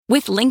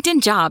With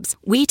LinkedIn Jobs,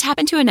 we tap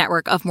into a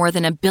network of more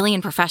than 1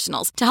 billion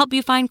professionals to help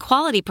you find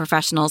quality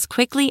professionals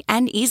quickly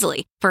and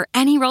easily for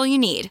any role you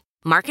need.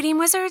 Marketing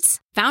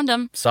wizards? Found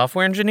them.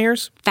 Software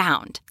engineers?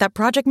 Found. That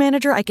project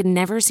manager I could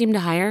never seem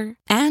to hire?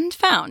 And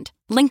found.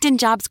 LinkedIn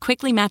Jobs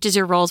quickly matches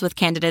your roles with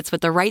candidates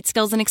with the right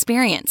skills and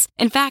experience.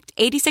 In fact,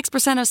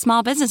 86% of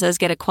small businesses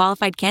get a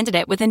qualified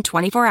candidate within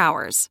 24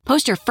 hours.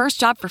 Post your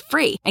first job for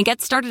free and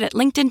get started at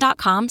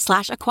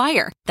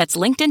linkedin.com/acquire. That's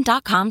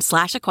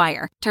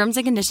linkedin.com/acquire. Terms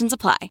and conditions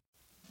apply.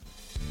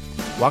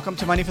 Welcome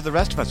to Money for the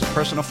Rest of Us, a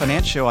personal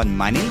finance show on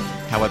money,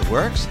 how it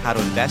works, how to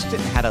invest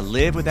it, and how to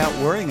live without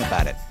worrying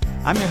about it.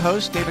 I'm your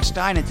host, David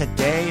Stein, and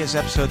today is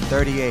episode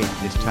 38.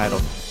 It's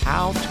titled,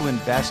 How to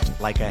Invest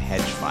Like a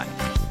Hedge Fund.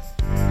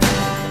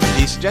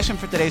 The suggestion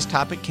for today's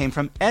topic came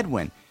from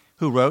Edwin,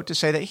 who wrote to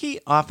say that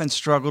he often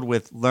struggled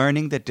with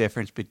learning the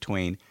difference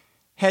between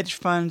hedge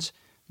funds,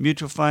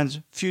 mutual funds,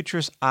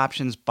 futures,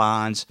 options,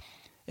 bonds,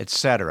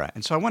 etc.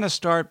 And so I want to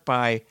start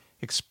by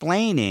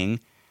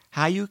explaining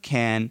how you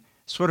can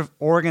sort of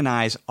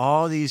organize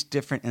all these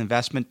different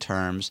investment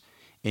terms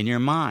in your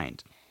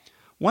mind.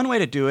 One way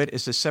to do it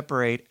is to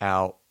separate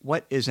out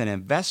what is an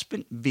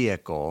investment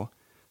vehicle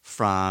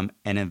from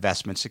an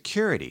investment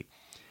security.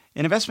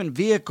 An investment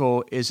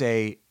vehicle is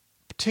a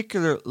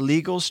particular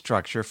legal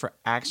structure for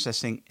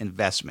accessing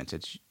investments.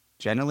 It's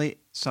generally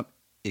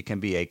it can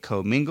be a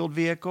commingled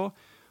vehicle,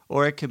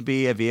 or it can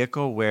be a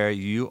vehicle where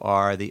you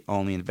are the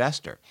only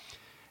investor.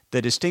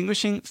 The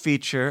distinguishing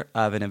feature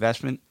of an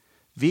investment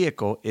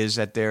vehicle is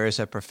that there is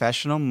a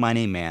professional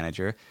money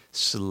manager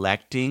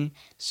selecting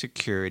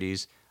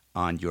securities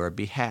on your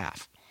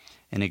behalf.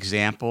 An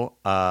example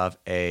of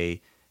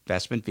a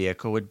investment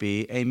vehicle would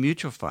be a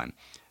mutual fund.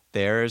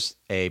 There's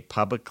a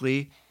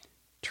publicly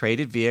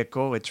traded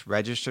vehicle. It's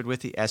registered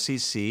with the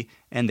SEC,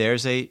 and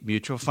there's a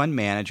mutual fund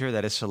manager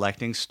that is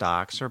selecting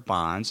stocks or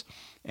bonds,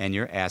 and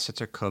your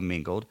assets are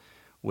commingled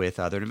with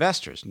other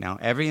investors. Now,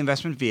 every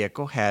investment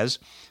vehicle has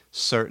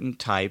certain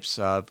types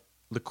of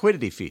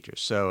liquidity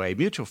features. So a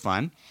mutual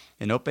fund,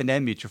 an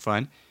open-end mutual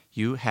fund,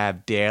 you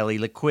have daily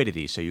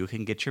liquidity, so you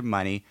can get your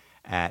money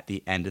at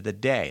the end of the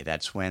day.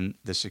 That's when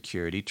the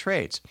security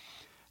trades.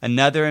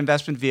 Another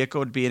investment vehicle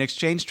would be an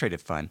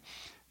exchange-traded fund.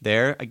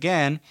 There,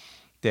 again,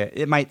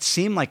 it might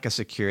seem like a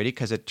security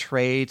because it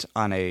trades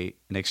on an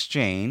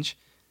exchange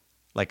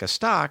like a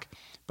stock,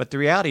 but the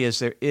reality is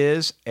there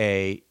is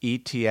a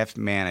ETF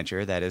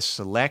manager that is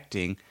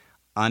selecting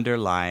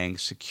underlying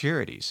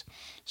securities.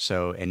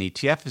 So an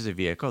ETF is a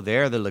vehicle.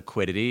 There, the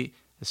liquidity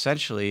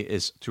essentially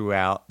is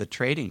throughout the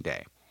trading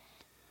day.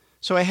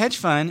 So a hedge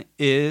fund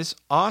is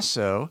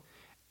also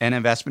an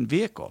investment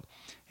vehicle.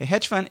 A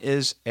hedge fund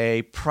is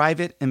a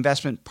private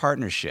investment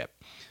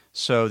partnership.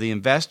 So the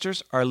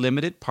investors are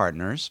limited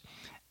partners,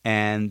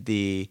 and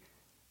the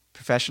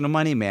professional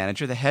money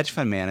manager, the hedge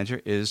fund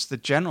manager, is the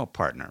general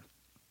partner.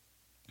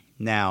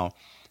 Now,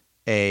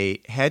 a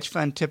hedge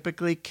fund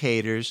typically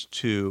caters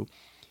to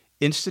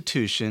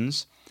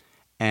institutions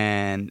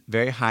and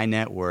very high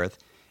net worth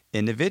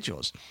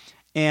individuals.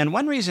 And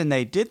one reason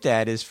they did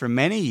that is for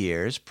many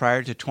years,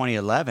 prior to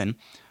 2011,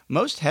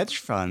 most hedge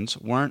funds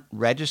weren't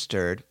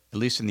registered, at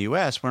least in the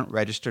U.S., weren't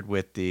registered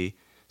with the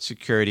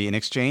Security and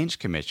Exchange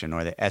Commission,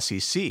 or the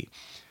SEC.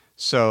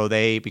 So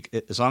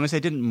as long as they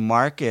didn't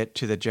market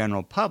to the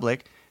general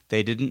public,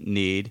 they didn't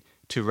need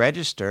to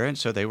register, and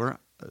so they were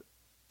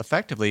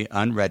effectively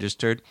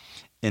unregistered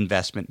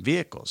investment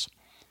vehicles.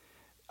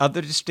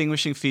 Other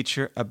distinguishing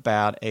feature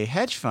about a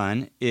hedge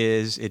fund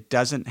is it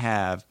doesn't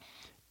have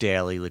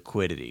daily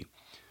liquidity.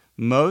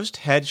 Most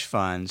hedge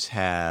funds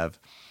have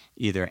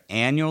either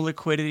annual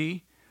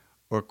liquidity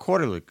or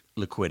quarterly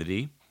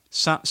liquidity.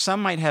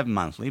 Some might have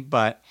monthly,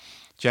 but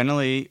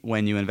generally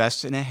when you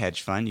invest in a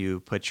hedge fund, you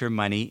put your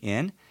money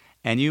in,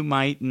 and you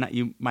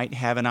might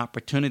have an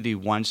opportunity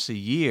once a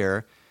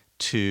year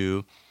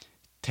to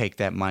take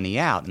that money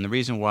out. And the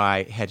reason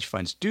why hedge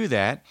funds do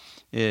that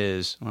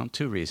is, well,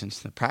 two reasons.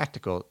 The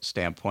practical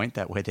standpoint,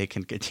 that way they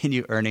can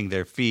continue earning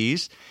their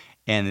fees,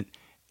 and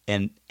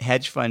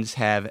hedge funds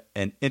have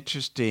an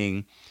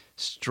interesting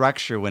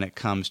structure when it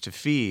comes to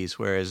fees,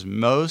 whereas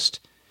most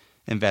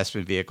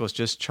investment vehicles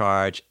just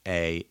charge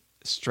a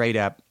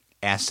straight-up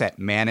asset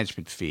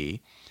management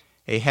fee.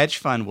 A hedge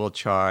fund will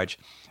charge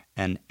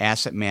an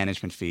asset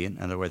management fee. In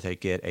other words, they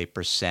get a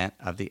percent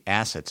of the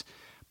assets,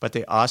 but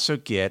they also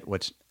get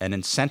what's an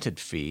incentive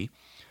fee,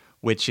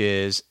 which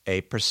is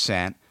a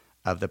percent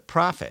of the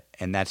profit,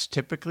 and that's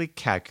typically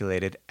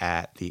calculated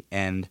at the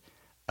end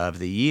of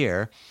the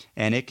year,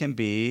 and it can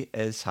be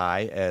as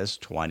high as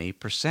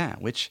 20%,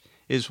 which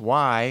is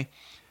why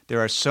there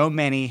are so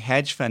many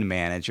hedge fund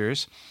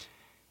managers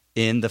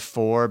in the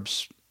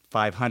Forbes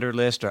 500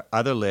 list or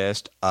other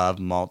list of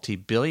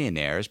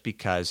multi-billionaires,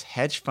 because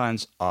hedge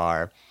funds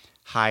are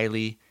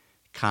highly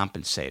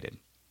compensated.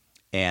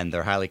 And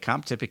they're highly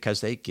compensated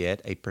because they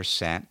get a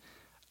percent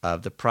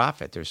of the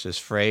profit. There's this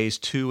phrase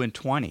 2 and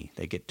 20.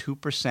 They get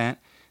 2%,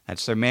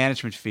 that's their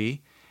management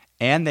fee,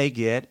 and they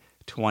get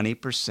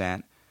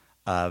 20%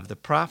 of the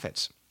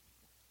profits.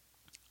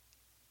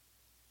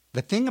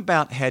 The thing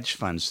about hedge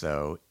funds,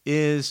 though,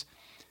 is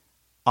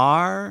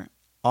are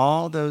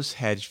all those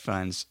hedge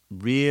funds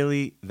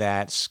really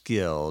that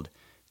skilled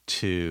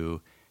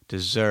to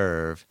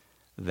deserve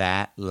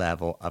that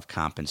level of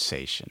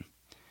compensation?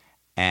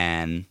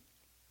 And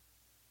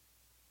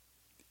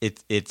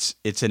it's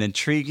an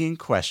intriguing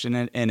question,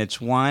 and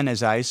it's one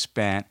as I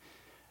spent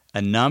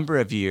a number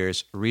of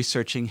years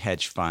researching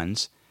hedge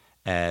funds.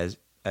 As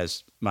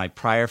my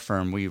prior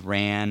firm, we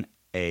ran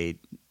a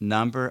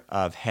number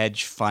of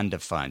hedge fund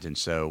of funds, and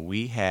so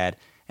we had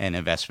an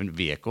investment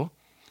vehicle,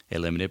 a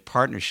limited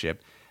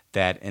partnership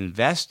that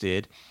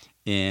invested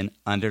in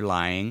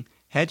underlying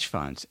hedge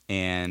funds.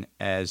 And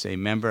as a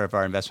member of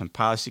our investment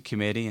policy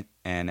committee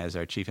and as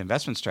our chief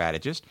investment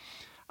strategist,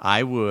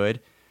 I would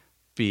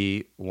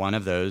be one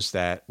of those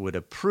that would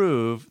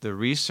approve the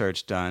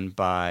research done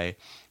by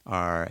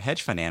our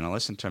hedge fund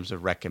analysts in terms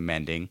of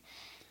recommending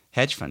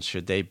hedge funds.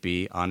 Should they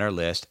be on our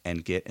list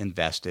and get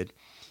invested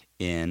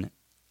in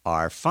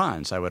our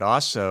funds? I would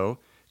also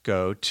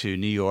go to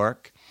New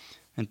York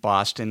and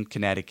Boston,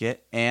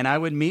 Connecticut, and I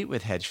would meet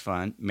with hedge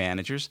fund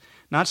managers,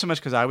 not so much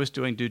because I was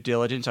doing due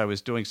diligence. I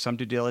was doing some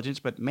due diligence,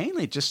 but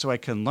mainly just so I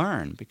can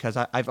learn, because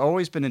I've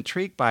always been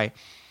intrigued by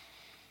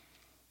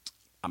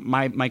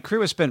my career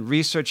was spent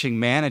researching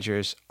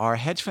managers. Are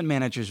hedge fund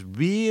managers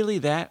really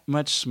that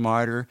much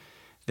smarter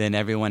than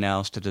everyone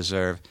else to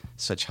deserve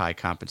such high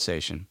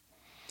compensation?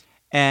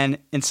 And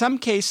in some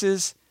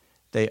cases,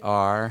 they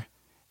are,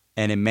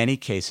 and in many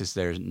cases,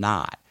 they're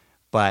not.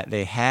 But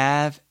they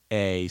have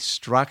a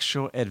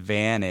structural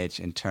advantage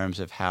in terms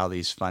of how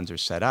these funds are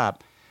set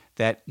up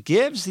that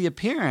gives the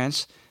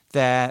appearance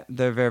that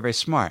they're very, very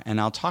smart.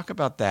 And I'll talk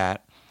about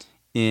that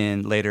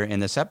later in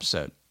this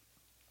episode.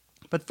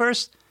 But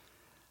first,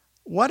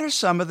 what are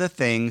some of the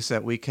things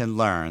that we can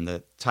learn?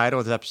 The title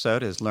of the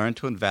episode is Learn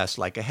to Invest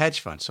Like a Hedge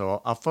Fund.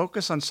 So I'll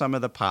focus on some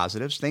of the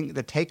positives, the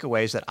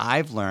takeaways that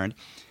I've learned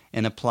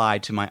and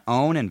applied to my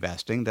own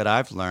investing that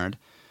I've learned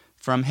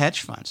from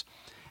hedge funds.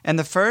 And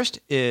the first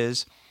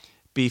is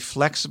be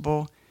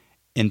flexible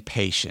and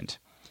patient.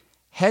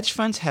 Hedge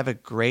funds have a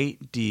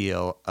great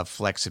deal of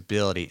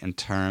flexibility in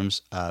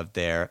terms of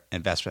their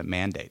investment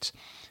mandates.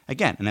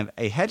 Again,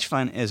 a hedge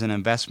fund is an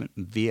investment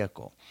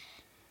vehicle.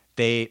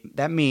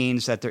 That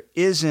means that there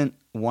isn't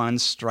one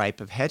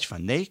stripe of hedge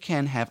fund. They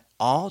can have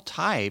all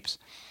types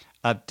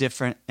of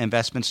different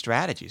investment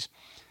strategies.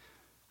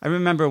 I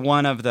remember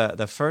one of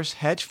the first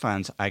hedge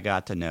funds I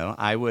got to know.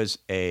 I was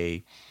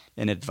an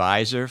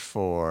advisor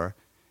for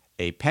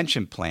a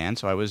pension plan,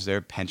 so I was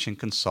their pension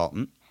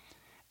consultant.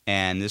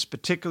 And this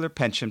particular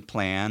pension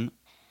plan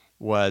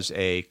was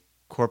a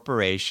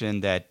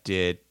corporation that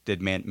did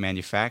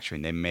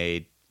manufacturing. They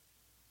made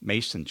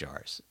mason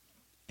jars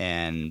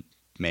and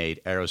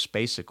made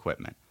aerospace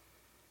equipment.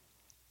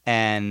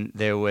 And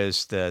there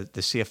was the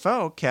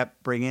CFO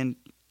kept bringing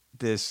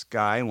this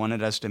guy,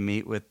 wanted us to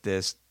meet with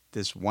this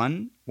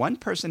one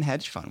person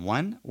hedge fund,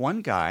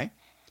 one guy,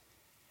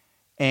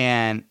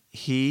 and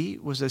he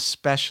was a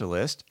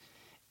specialist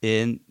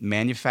in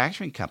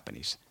manufacturing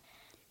companies.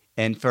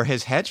 And for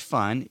his hedge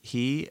fund,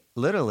 he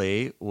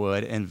literally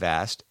would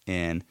invest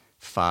in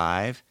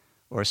 5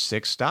 or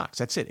 6 stocks.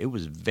 That's it. It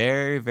was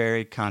very,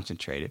 very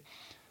concentrated.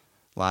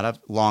 A lot of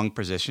long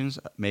positions,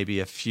 maybe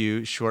a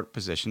few short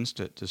positions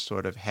to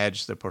sort of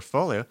hedge the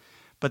portfolio.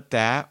 But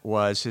that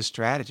was his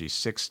strategy,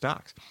 6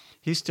 stocks.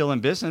 He's still in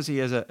business. He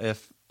has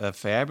a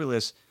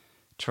fabulous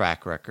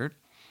track record.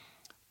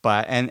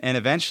 And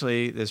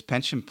eventually this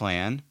pension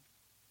plan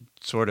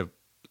sort of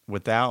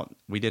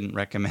we didn't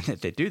recommend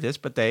that they do this,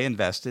 but they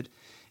invested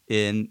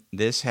in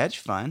this hedge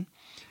fund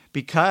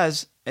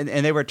because, and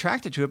they were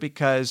attracted to it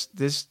because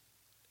this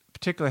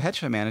particular hedge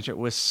fund manager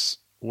was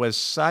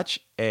such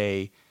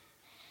a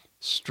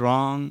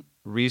strong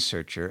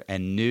researcher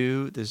and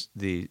knew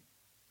the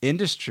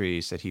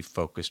industries that he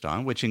focused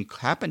on, which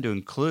happened to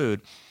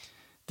include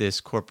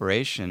this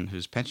corporation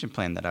whose pension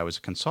plan that I was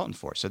a consultant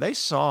for. So they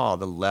saw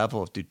the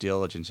level of due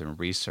diligence and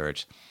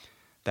research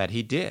that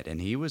he did,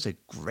 and he was a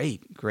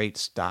great, great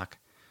stock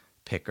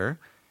picker,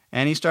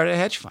 and he started a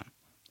hedge fund.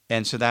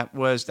 And so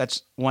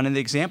that's one of the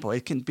examples.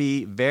 It can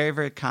be very,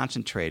 very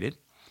concentrated.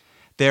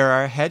 There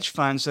are hedge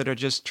funds that are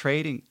just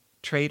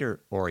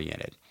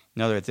trader-oriented.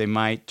 In other words, they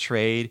might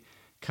trade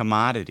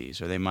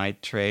commodities or they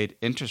might trade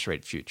interest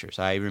rate futures.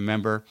 I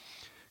remember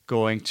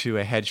going to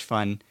a hedge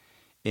fund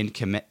in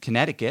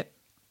Connecticut,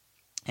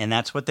 and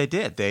that's what they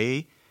did.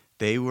 They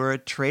were a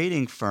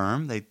trading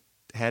firm. They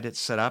had it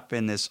set up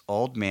in this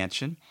old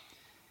mansion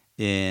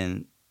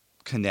in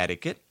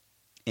Connecticut,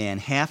 and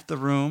half the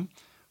room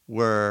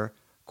were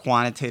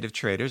quantitative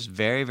traders,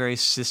 very, very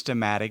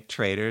systematic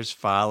traders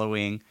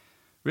following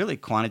really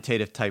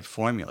quantitative type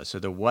formulas. So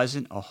there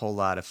wasn't a whole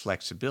lot of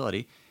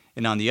flexibility.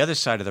 And on the other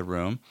side of the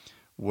room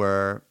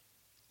where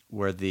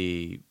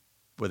there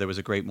was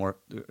a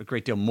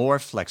great deal more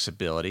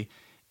flexibility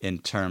in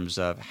terms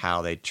of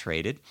how they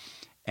traded,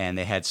 and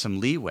they had some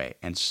leeway.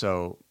 And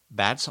so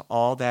that's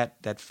all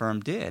that firm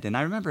did. And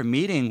I remember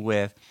meeting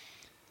with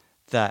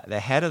the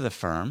head of the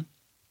firm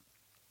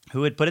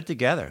who had put it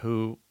together,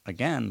 who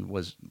again,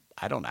 was,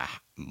 I don't know,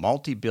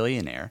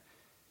 multi-billionaire.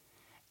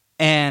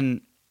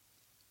 And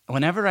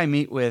whenever I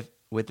meet with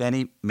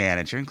any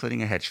manager,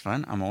 including a hedge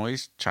fund, I'm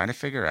always trying to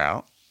figure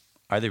out,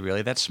 are they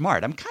really that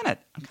smart? I'm kind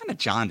of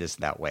jaundiced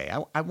that way.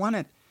 I want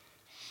it.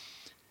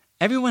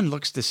 Everyone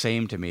looks the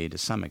same to me to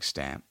some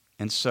extent.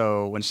 And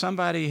so when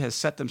somebody has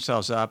set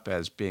themselves up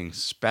as being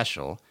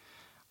special,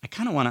 I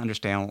kind of want to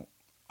understand,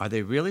 are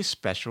they really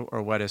special,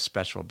 or what is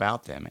special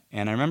about them?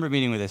 And I remember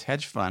meeting with this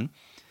hedge fund,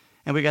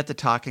 and we got to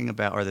talking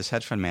about, or this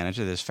hedge fund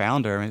manager, this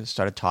founder,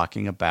 started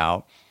talking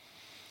about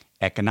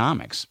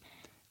economics,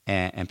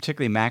 and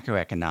particularly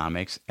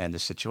macroeconomics and the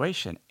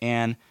situation.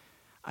 And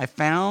I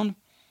found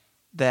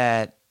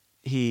that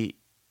he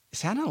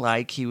sounded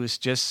like he was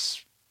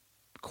just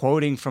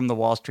quoting from the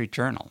Wall Street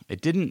Journal.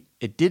 It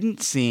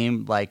didn't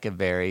seem like a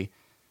very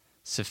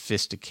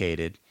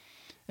sophisticated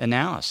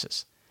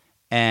analysis.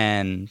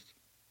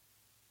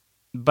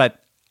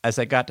 But as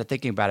I got to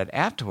thinking about it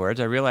afterwards,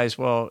 I realized,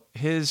 well,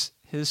 his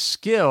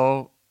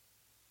skill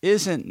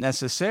isn't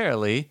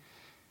necessarily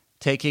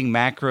taking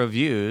macro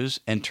views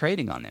and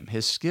trading on them.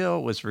 His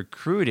skill was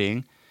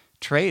recruiting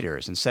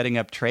traders and setting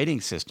up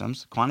trading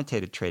systems,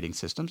 quantitative trading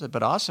systems,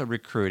 but also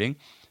recruiting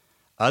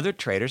other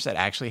traders that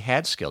actually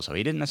had skills. So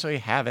he didn't necessarily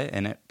have it,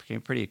 and it became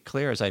pretty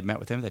clear as I met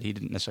with him that he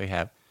didn't necessarily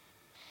have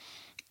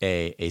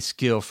a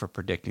skill for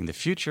predicting the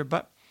future,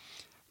 but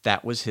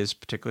that was his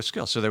particular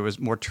skill. So there was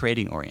more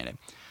trading oriented.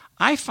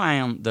 I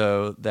found,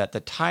 though, that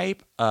the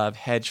type of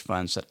hedge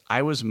funds that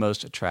I was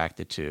most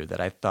attracted to,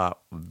 that I thought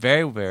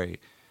very, very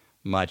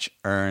much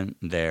earned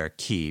their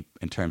keep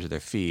in terms of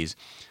their fees,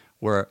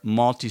 were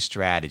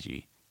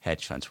multi-strategy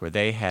hedge funds, where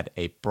they had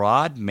a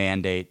broad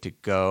mandate to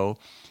go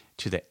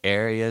to the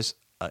areas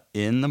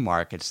in the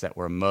markets that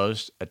were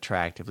most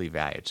attractively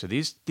valued. So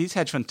these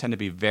hedge funds tend to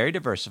be very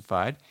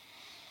diversified,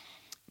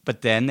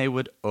 but then they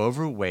would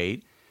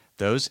overweight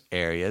those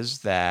areas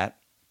that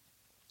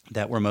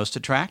were most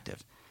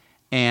attractive.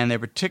 And they're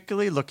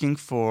particularly looking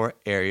for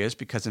areas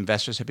because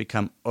investors had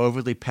become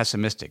overly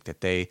pessimistic, that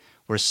they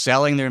were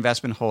selling their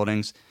investment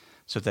holdings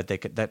so that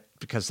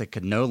because they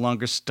could no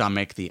longer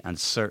stomach the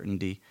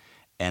uncertainty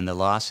and the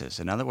losses.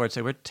 In other words,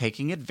 they were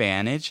taking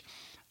advantage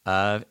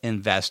of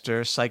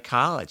investor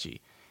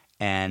psychology.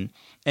 And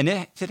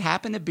it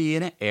happened to be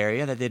in an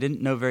area that they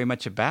didn't know very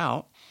much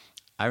about.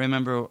 I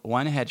remember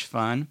one hedge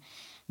fund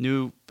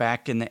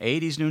back in the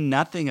 80s, knew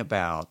nothing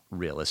about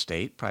real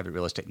estate, private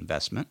real estate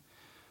investment.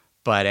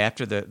 But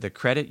after the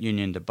credit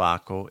union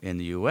debacle in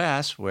the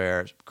U.S.,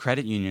 where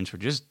credit unions were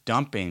just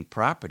dumping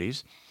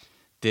properties,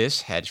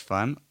 this hedge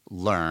fund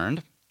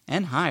learned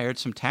and hired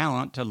some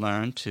talent to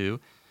learn to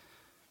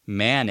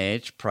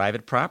manage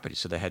private property.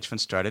 So the hedge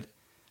fund started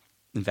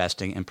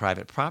investing in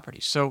private property.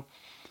 So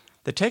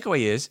the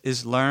takeaway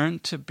is learn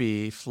to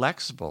be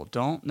flexible.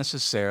 Don't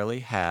necessarily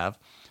have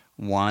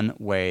one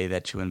way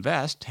that you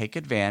invest. Take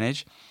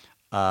advantage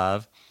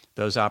of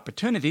those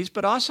opportunities,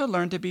 but also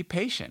learn to be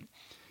patient.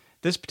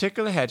 This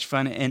particular hedge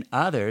fund and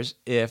others,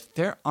 if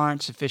there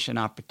aren't sufficient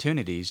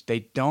opportunities,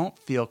 they don't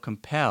feel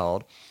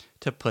compelled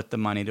to put the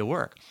money to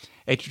work.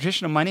 A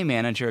traditional money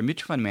manager, a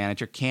mutual fund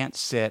manager, can't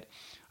sit,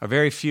 or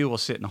very few will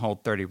sit and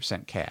hold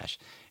 30% cash.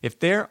 If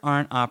there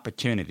aren't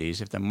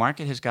opportunities, if the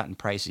market has gotten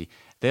pricey,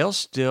 they'll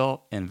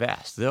still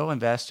invest. They'll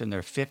invest in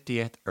their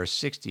 50th or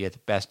 60th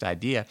best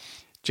idea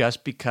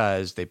just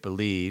because they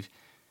believe,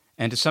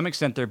 and to some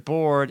extent their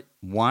board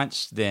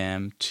wants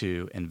them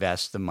to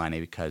invest the money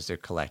because they're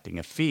collecting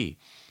a fee.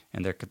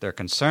 And their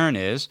concern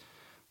is,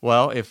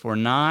 well, if we're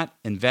not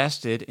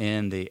invested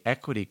in the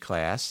equity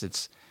class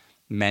that's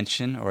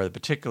mentioned, or the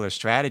particular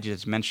strategy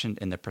that's mentioned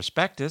in the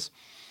prospectus,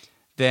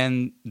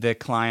 then the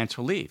clients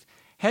will leave.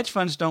 Hedge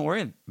funds don't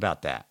worry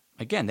about that.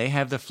 Again, they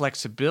have the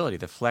flexibility,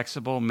 the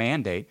flexible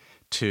mandate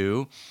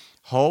to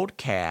hold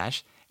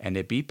cash and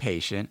to be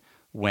patient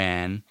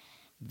when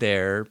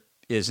there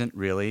isn't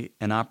really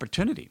an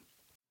opportunity.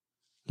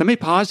 Let me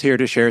pause here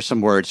to share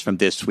some words from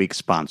this week's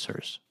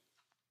sponsors.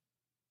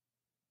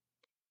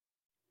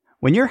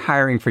 When you're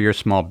hiring for your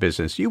small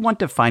business, you want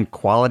to find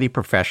quality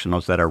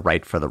professionals that are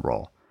right for the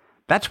role.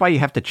 That's why you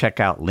have to check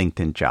out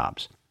LinkedIn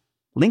Jobs.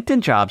 LinkedIn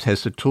Jobs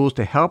has the tools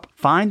to help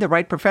find the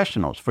right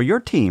professionals for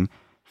your team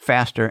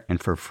faster and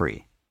for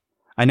free.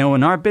 I know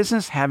in our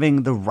business,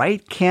 having the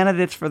right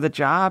candidates for the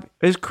job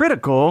is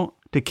critical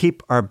to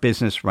keep our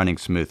business running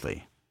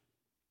smoothly.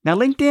 Now,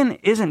 LinkedIn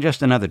isn't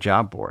just another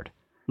job board.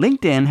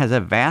 LinkedIn has a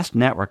vast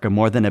network of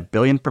more than 1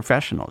 billion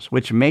professionals,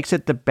 which makes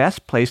it the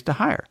best place to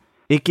hire.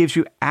 It gives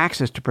you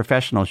access to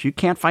professionals you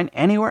can't find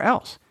anywhere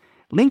else.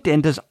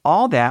 LinkedIn does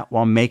all that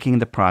while making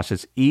the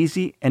process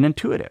easy and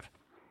intuitive.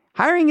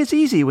 Hiring is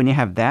easy when you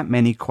have that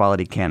many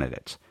quality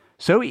candidates.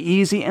 So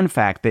easy, in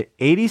fact, that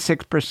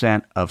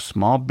 86% of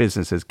small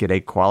businesses get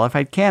a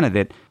qualified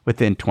candidate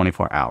within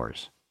 24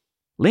 hours.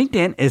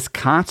 LinkedIn is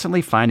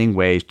constantly finding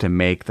ways to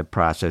make the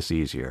process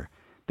easier.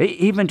 They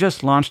even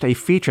just launched a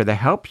feature that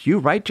helps you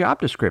write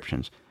job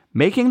descriptions,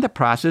 making the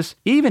process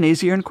even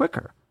easier and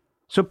quicker.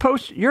 So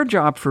post your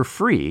job for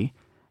free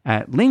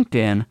at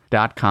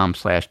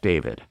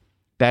linkedin.com/David.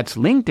 That's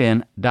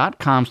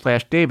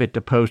linkedin.com/David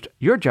to post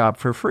your job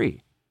for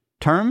free.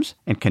 Terms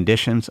and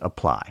conditions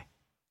apply.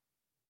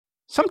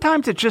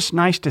 Sometimes it's just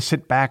nice to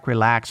sit back,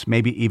 relax,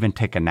 maybe even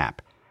take a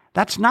nap.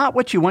 That's not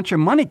what you want your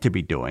money to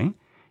be doing.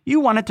 You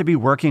want it to be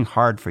working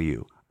hard for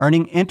you,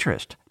 earning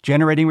interest,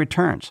 generating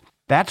returns.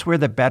 That's where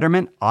the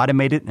Betterment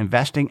Automated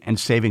Investing and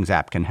Savings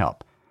app can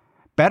help.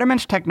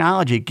 Betterment's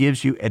technology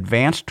gives you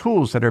advanced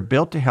tools that are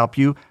built to help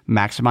you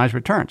maximize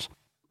returns.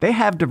 They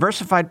have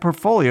diversified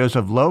portfolios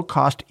of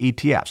low-cost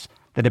ETFs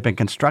that have been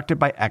constructed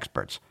by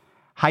experts,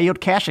 high-yield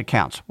cash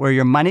accounts where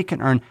your money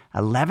can earn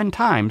 11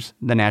 times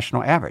the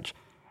national average,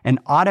 and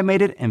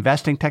automated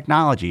investing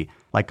technology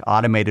like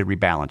automated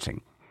rebalancing.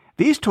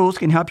 These tools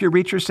can help you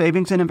reach your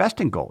savings and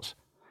investing goals.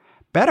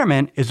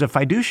 Betterment is a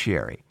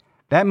fiduciary.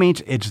 That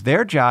means it's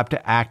their job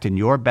to act in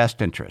your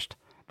best interest.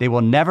 They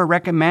will never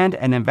recommend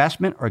an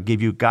investment or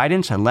give you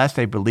guidance unless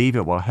they believe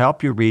it will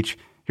help you reach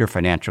your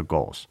financial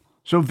goals.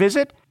 So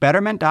visit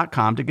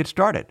Betterment.com to get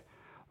started.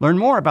 Learn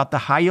more about the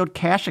high-yield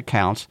cash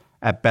accounts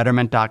at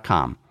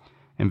Betterment.com.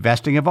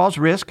 Investing involves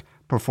risk,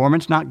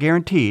 performance not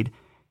guaranteed,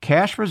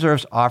 cash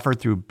reserves offered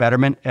through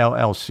Betterment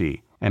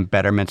LLC and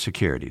Betterment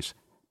Securities.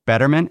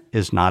 Betterment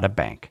is not a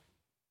bank.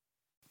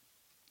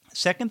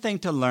 Second thing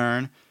to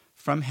learn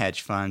from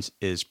hedge funds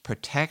is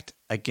protect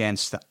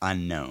against the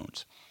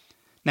unknowns.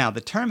 Now,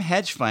 the term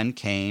hedge fund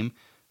came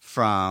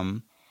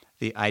from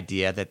the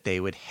idea that they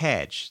would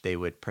hedge. They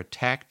would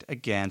protect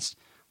against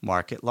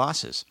market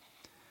losses.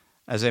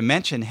 As I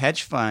mentioned,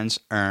 hedge funds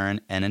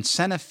earn an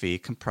incentive fee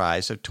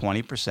comprised of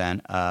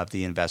 20% of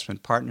the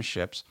investment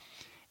partnership's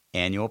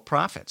annual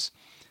profits.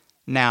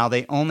 Now,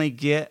 they only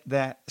get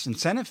that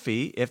incentive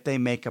fee if they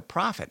make a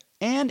profit.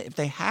 And if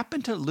they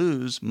happen to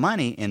lose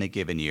money in a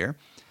given year,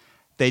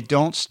 they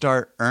don't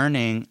start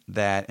earning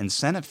that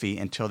incentive fee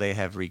until they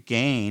have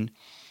regained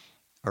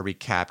or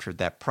recaptured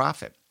that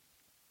profit.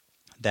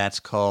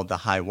 That's called the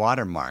high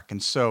water mark.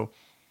 And so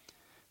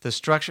the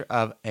structure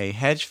of a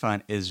hedge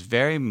fund is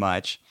very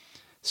much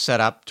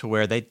set up to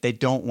where they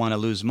don't want to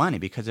lose money,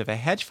 because if a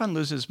hedge fund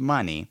loses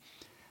money,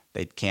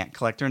 they can't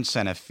collect their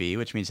incentive fee,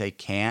 which means they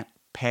can't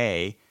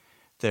pay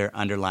their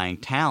underlying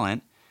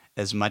talent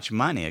as much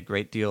money. A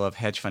great deal of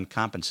hedge fund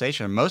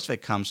compensation, or most of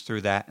it, comes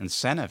through that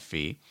incentive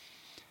fee.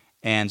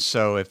 And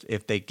so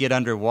if they get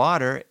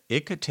underwater,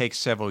 it could take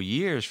several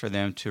years for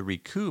them to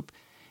recoup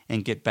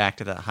and get back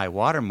to that high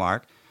water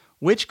mark,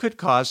 which could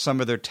cause some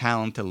of their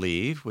talent to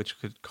leave, which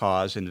could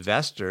cause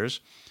investors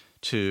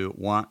to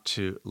want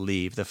to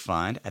leave the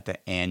fund at the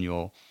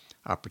annual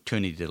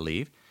opportunity to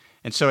leave.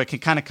 And so it can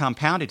kind of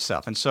compound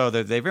itself. And so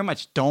they very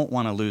much don't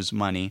want to lose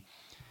money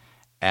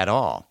at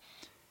all.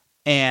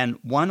 And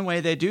one way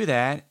they do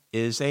that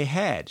is they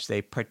hedge.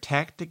 They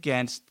protect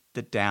against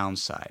the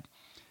downside.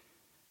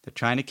 They're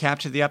trying to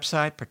capture the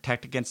upside,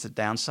 protect against the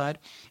downside.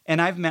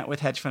 And I've met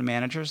with hedge fund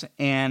managers,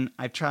 and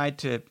I've tried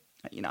to,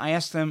 I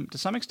ask them to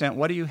some extent,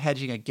 what are you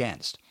hedging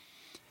against?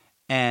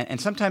 And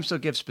sometimes they'll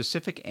give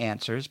specific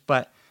answers,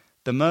 but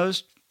the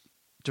most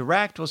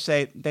direct will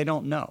say they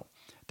don't know.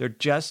 They're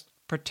just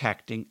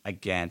protecting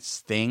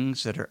against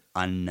things that are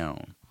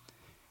unknown.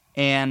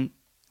 And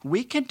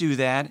we can do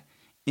that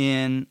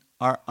in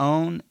our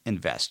own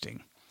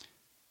investing.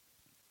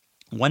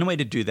 One way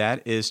to do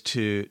that is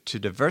to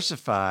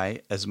diversify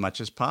as much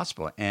as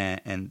possible.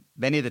 And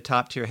many of the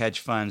top-tier hedge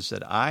funds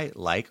that I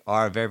like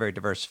are very, very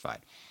diversified.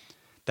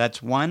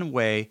 That's one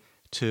way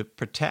to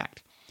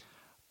protect.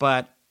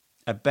 But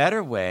a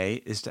better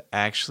way is to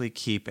actually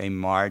keep a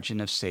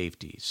margin of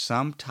safety,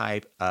 some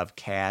type of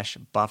cash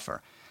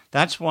buffer.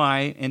 That's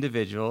why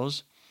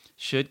individuals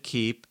should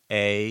keep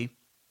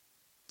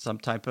some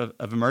type of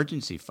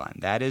emergency fund.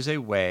 That is a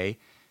way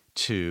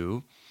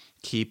to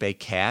keep a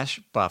cash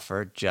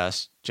buffer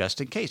just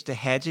in case, to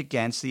hedge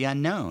against the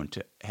unknown,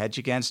 to hedge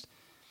against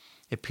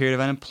a period of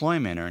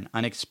unemployment or an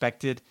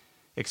unexpected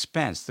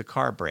expense, the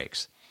car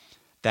breaks.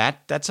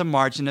 That's a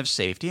margin of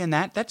safety, and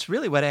that's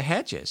really what a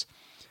hedge is.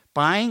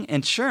 Buying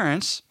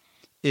insurance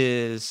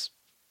is,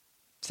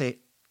 say,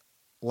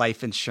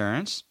 life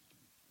insurance.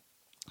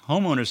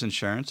 Homeowners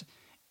insurance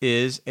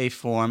is a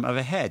form of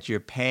a hedge. You're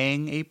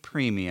paying a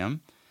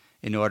premium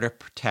in order to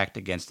protect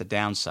against the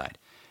downside.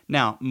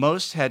 Now,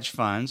 most hedge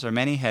funds, or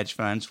many hedge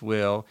funds,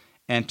 will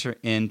enter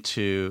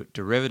into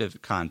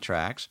derivative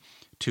contracts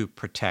to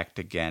protect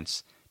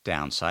against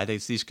downside.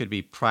 These could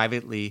be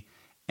privately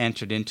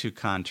entered into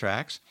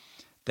contracts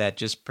that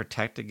just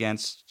protect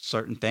against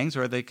certain things,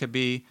 or they could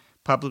be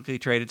publicly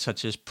traded,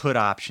 such as put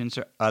options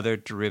or other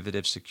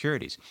derivative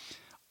securities,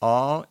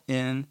 all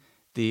in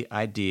the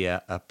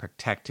idea of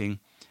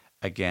protecting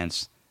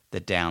against the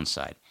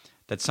downside.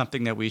 That's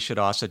something that we should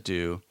also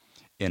do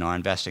in our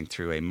investing,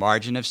 through a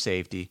margin of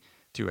safety,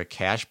 through a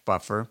cash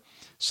buffer.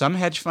 Some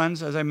hedge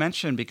funds, as I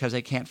mentioned, because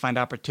they can't find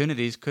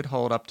opportunities, could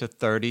hold up to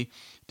 30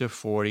 to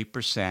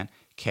 40%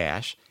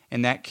 cash,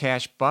 and that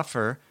cash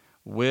buffer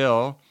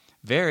will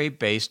vary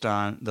based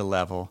on the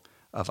level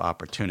of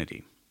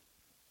opportunity.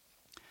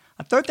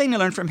 A third thing to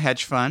learn from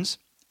hedge funds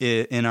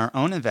in our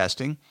own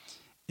investing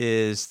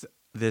is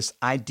this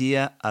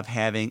idea of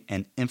having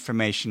an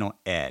informational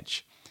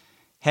edge.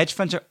 Hedge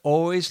funds are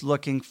always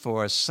looking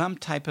for some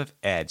type of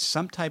edge,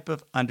 some type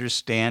of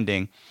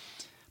understanding,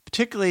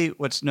 particularly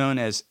what's known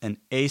as an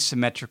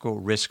asymmetrical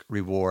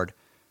risk-reward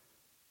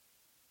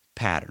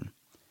pattern.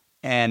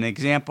 An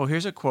example,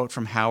 here's a quote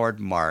from Howard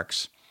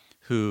Marks,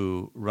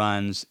 who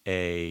runs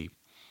a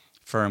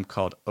firm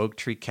called Oak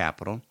Tree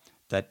Capital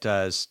that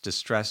does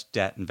distressed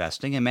debt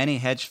investing, and many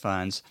hedge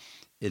funds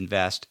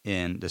invest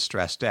in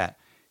distressed debt.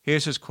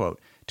 Here's his quote: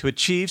 "To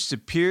achieve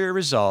superior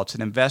results,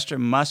 an investor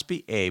must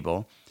be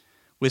able,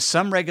 with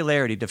some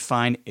regularity, to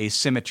find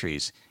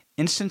asymmetries,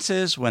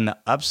 instances when the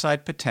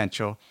upside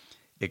potential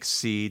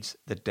exceeds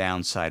the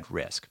downside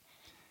risk."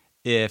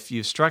 If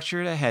you've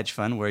structured a hedge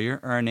fund where you're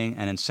earning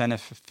an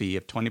incentive fee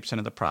of 20%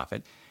 of the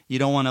profit, you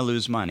don't want to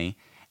lose money,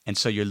 and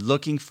so you're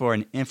looking for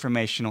an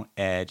informational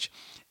edge,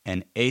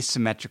 an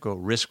asymmetrical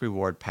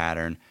risk-reward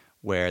pattern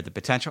where the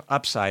potential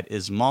upside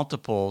is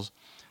multiples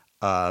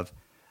of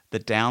the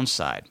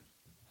downside.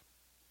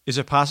 Is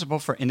it possible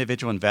for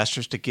individual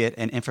investors to get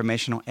an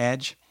informational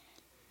edge?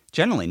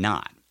 Generally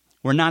not.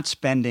 We're not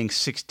spending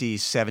 60,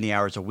 70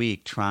 hours a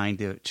week trying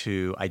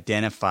to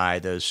identify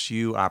those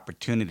few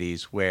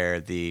opportunities where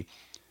the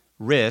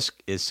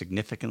risk is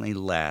significantly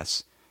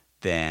less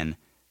than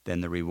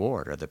the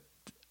reward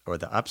or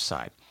the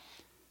upside.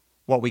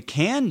 What we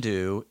can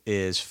do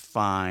is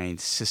find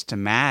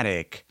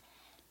systematic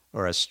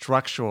or a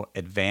structural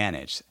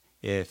advantage.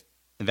 If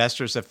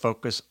investors that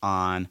focus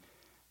on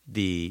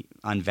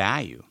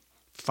value,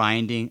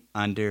 finding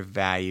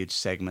undervalued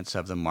segments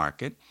of the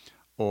market,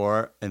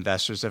 or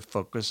investors that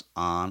focus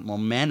on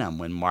momentum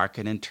when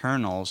market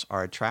internals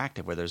are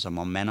attractive, where there's a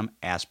momentum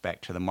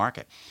aspect to the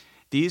market.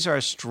 These are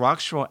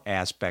structural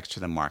aspects to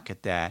the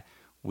market that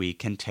we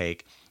can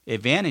take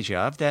advantage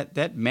of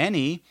that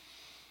many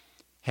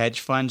hedge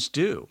funds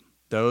do.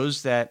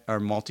 Those that are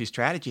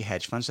multi-strategy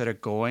hedge funds that are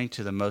going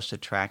to the most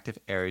attractive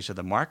areas of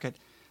the market,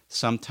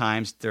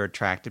 sometimes they're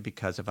attractive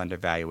because of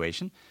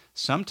undervaluation.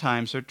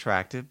 Sometimes they're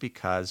attractive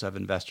because of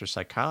investor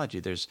psychology.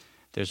 There's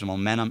a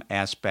momentum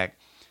aspect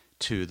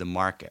to the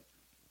market.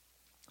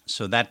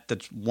 So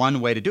that's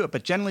one way to do it.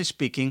 But generally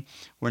speaking,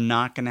 we're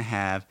not going to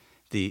have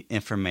the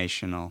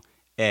informational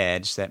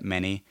edge that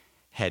many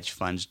hedge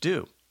funds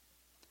do.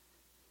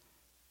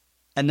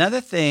 Another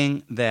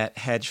thing that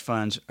hedge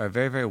funds are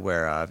very, very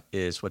aware of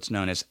is what's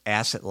known as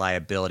asset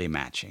liability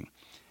matching.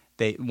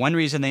 One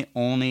reason they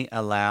only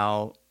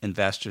allow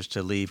investors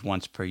to leave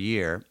once per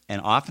year,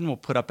 and often will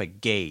put up a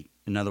gate.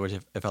 In other words,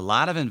 if a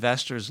lot of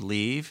investors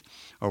leave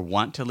or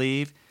want to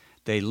leave,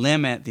 they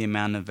limit the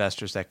amount of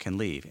investors that can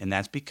leave. And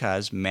that's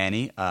because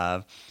many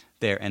of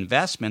their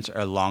investments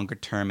are longer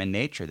term in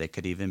nature. They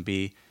could even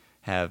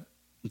they're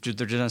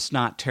just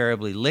not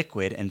terribly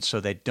liquid, and so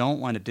they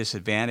don't want to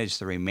disadvantage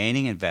the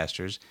remaining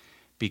investors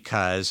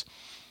because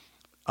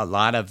a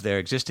lot of their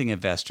existing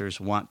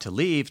investors want to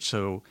leave.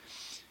 So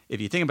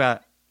if you think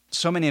about,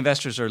 so many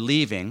investors are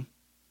leaving,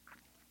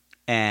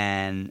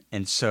 and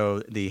so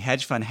the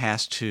hedge fund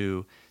has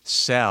to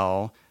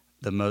sell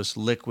the most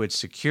liquid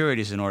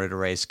securities in order to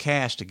raise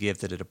cash to give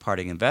to the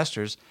departing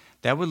investors.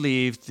 That would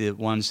leave the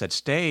ones that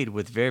stayed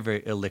with very,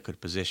 very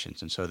illiquid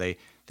positions. And so they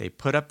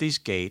put up these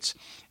gates,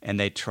 and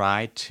they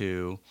try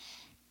to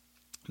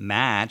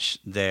match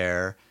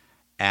their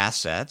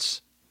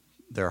assets,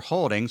 their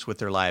holdings, with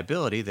their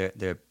liability,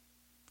 the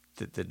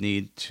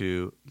need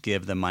to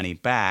give the money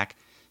back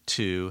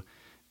to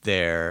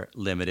their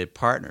limited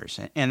partners.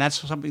 And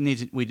that's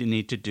something we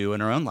need to do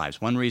in our own lives.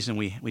 One reason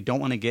we don't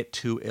want to get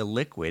too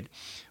illiquid,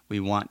 we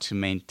want to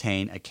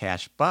maintain a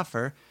cash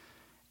buffer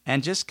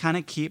and just kind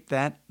of keep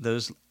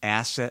those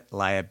asset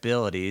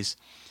liabilities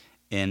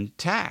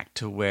intact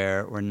to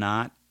where we're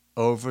not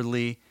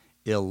overly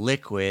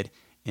illiquid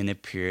in a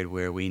period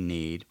where we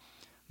need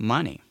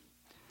money.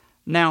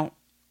 Now,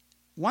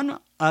 one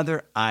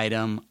other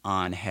item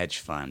on hedge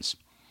funds.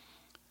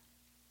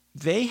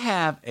 They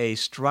have a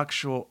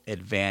structural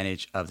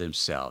advantage of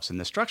themselves. And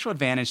the structural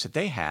advantage that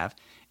they have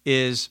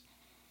is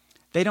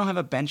they don't have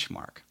a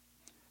benchmark.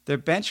 Their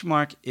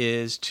benchmark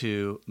is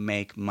to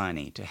make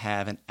money, to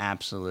have an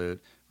absolute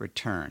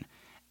return.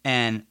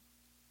 And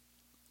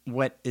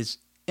what is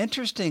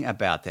interesting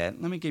about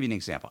that, let me give you an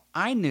example.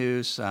 I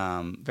knew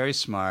some very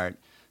smart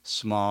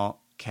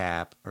small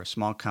cap or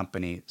small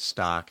company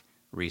stock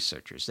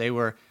researchers. They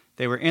were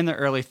in their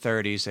early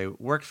 30s. They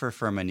worked for a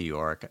firm in New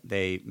York.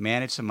 They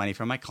managed some money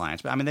from my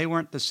clients. But they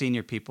weren't the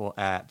senior people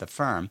at the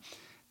firm.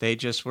 They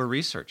just were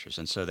researchers.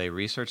 And so they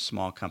researched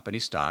small company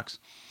stocks.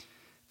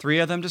 3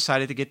 of them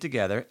decided to get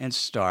together and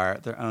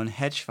start their own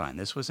hedge fund.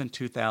 This was in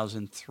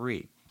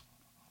 2003.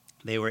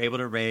 They were able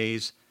to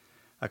raise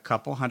a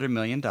couple $100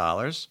 million.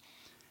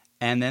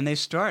 And then they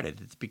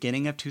started at the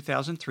beginning of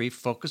 2003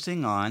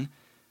 focusing on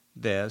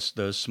those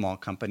small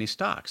company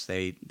stocks.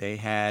 They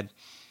had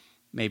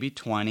maybe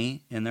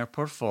 20 in their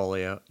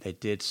portfolio. They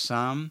did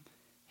some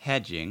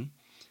hedging,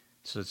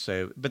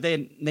 but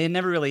they had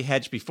never really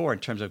hedged before in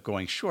terms of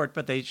going short,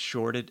 but they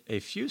shorted a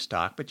few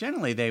stock, but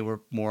generally they were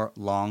more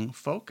long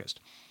focused.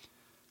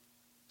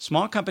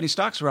 Small company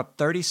stocks were up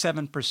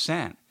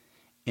 37%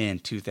 in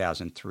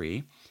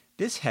 2003.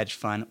 This hedge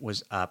fund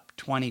was up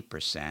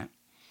 20%,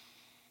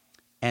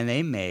 and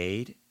they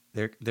made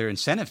their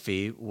incentive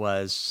fee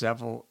was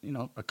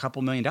a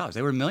couple $1 million.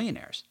 They were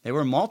millionaires. They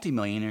were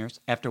multimillionaires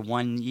after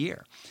 1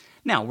 year.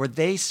 Now, were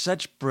they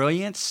such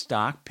brilliant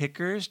stock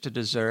pickers to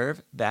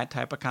deserve that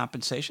type of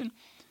compensation?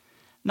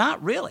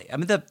 Not really. I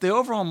mean, the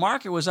overall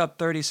market was up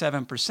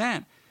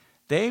 37%.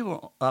 They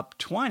were up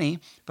 20%,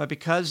 but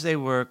because they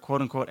were, quote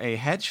unquote, a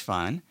hedge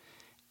fund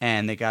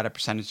and they got a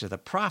percentage of the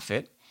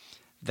profit,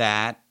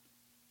 that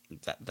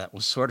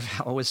was sort of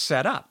how it was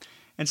set up.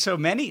 And so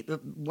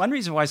one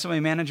reason why so many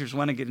managers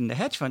want to get into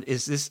hedge fund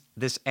is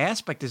this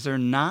aspect is they're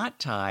not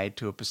tied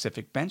to a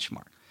specific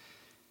benchmark.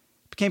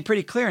 It became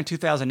pretty clear in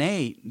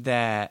 2008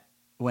 that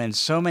when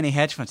so many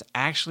hedge funds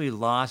actually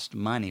lost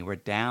money, were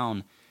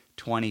down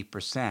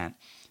 20%,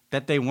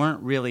 that they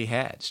weren't really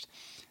hedged,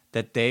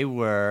 that they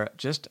were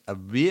just a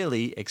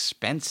really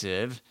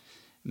expensive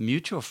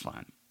mutual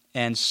fund.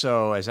 And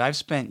so as I've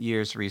spent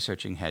years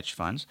researching hedge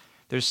funds,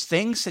 there's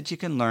things that you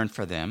can learn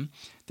from them.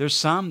 There's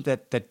some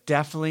that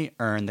definitely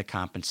earn the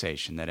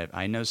compensation.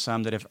 I know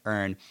some that have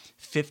earned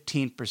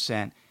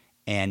 15%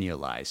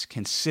 annualized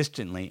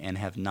consistently and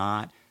have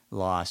not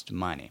lost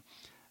money.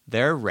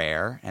 They're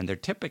rare, and they're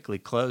typically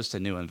closed to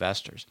new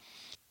investors.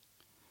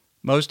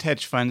 Most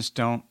hedge funds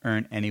don't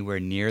earn anywhere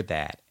near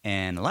that,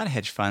 and a lot of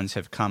hedge funds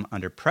have come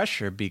under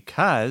pressure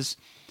because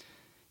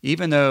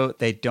even though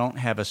they don't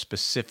have a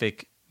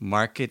specific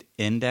market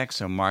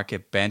index or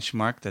market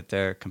benchmark that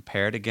they're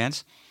compared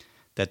against,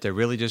 that they're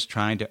really just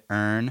trying to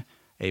earn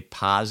a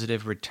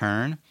positive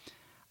return,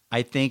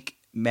 I think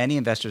many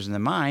investors in their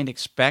mind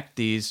expect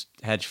these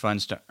hedge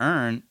funds to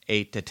earn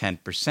 8 to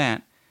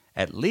 10%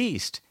 at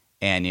least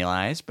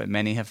annualized, but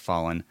many have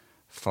fallen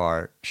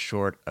far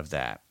short of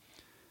that.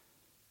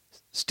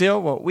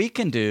 Still, what we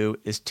can do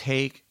is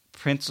take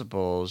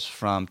principles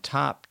from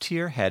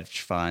top-tier hedge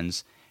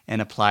funds and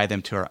apply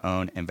them to our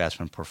own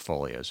investment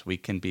portfolios. We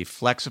can be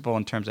flexible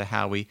in terms of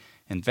how we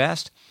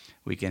invest.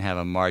 We can have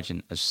a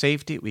margin of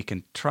safety. We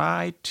can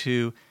try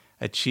to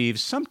achieve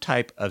some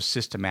type of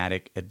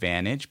systematic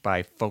advantage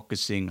by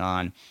focusing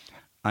on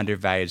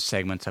undervalued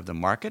segments of the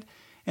market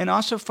and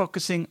also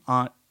focusing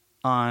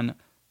on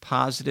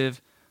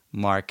positive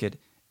market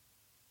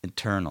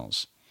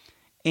internals.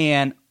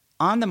 And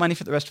on the Money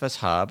for the Rest of Us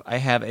Hub, I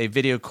have a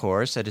video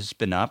course that has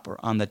been up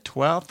on the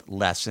 12th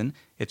lesson.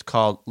 It's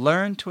called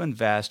Learn to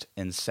Invest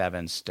in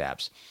 7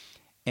 Steps.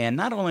 And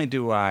not only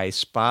do I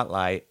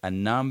spotlight a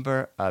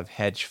number of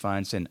hedge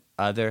funds and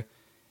other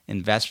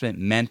investment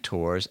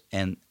mentors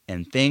and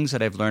things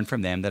that I've learned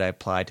from them that I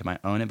apply to my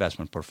own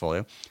investment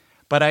portfolio,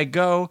 but I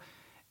go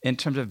in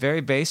terms of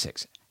very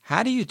basics.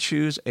 How do you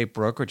choose a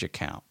brokerage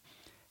account?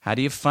 How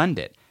do you fund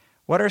it?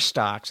 What are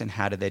stocks and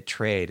how do they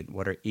trade?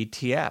 What are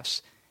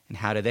ETFs and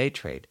how do they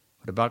trade?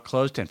 What about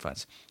closed-end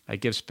funds? I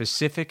give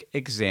specific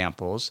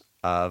examples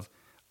of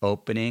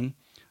opening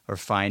or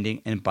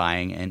finding and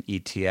buying an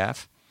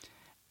ETF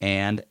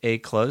and a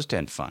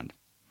closed-end fund.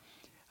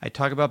 I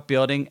talk about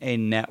building a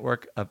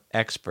network of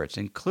experts,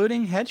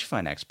 including hedge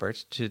fund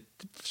experts, to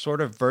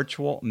sort of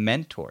virtual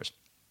mentors.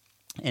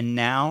 And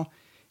now,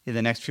 in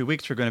the next few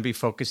weeks, we're going to be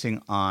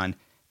focusing on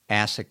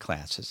asset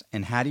classes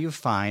and how do you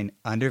find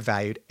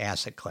undervalued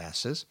asset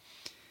classes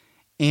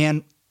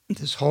and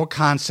this whole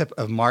concept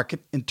of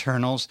market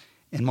internals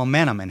and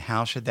momentum and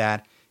how should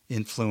that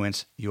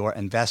influence your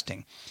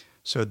investing.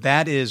 So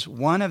that is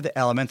one of the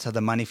elements of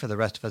the Money for the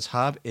Rest of Us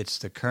Hub. It's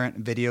the current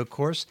video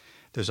course.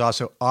 There's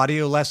also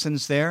audio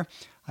lessons there.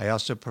 I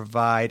also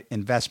provide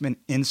investment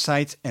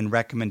insights and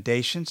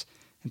recommendations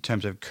in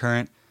terms of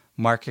current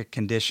market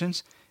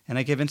conditions. And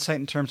I give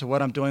insight in terms of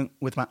what I'm doing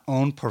with my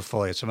own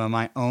portfolio, some of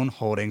my own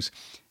holdings,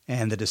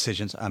 and the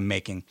decisions I'm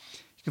making.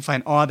 You can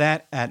find all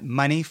that at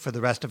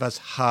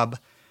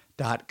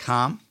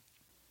moneyfortherestofushub.com.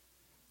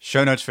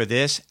 Show notes for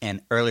this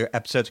and earlier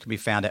episodes can be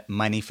found at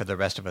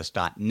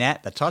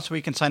moneyfortherestofus.net. That's also where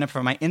you can sign up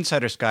for my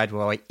Insider's Guide,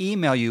 where I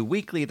email you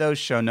weekly those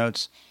show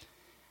notes.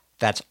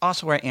 That's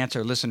also where I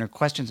answer listener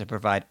questions and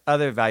provide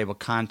other valuable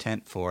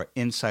content for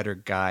Insider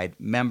Guide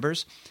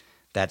members.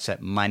 That's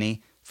at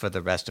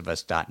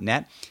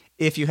moneyfortherestofus.net.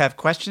 If you have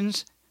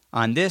questions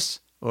on this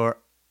or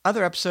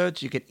other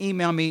episodes, you can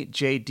email me,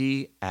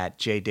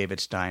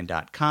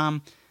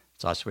 jd@jdavidstein.com.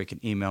 It's also where you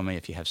can email me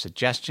if you have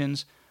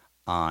suggestions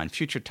on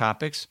future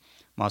topics.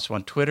 I'm also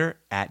on Twitter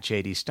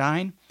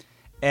 @jdstein.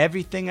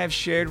 Everything I've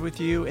shared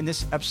with you in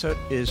this episode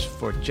is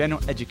for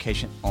general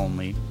education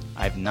only.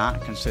 I've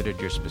not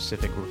considered your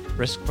specific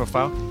risk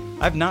profile.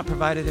 I've not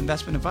provided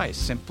investment advice,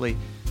 simply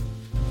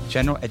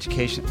general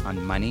education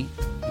on money,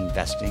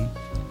 investing,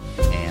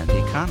 and the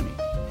economy.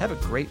 Have a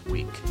great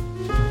week.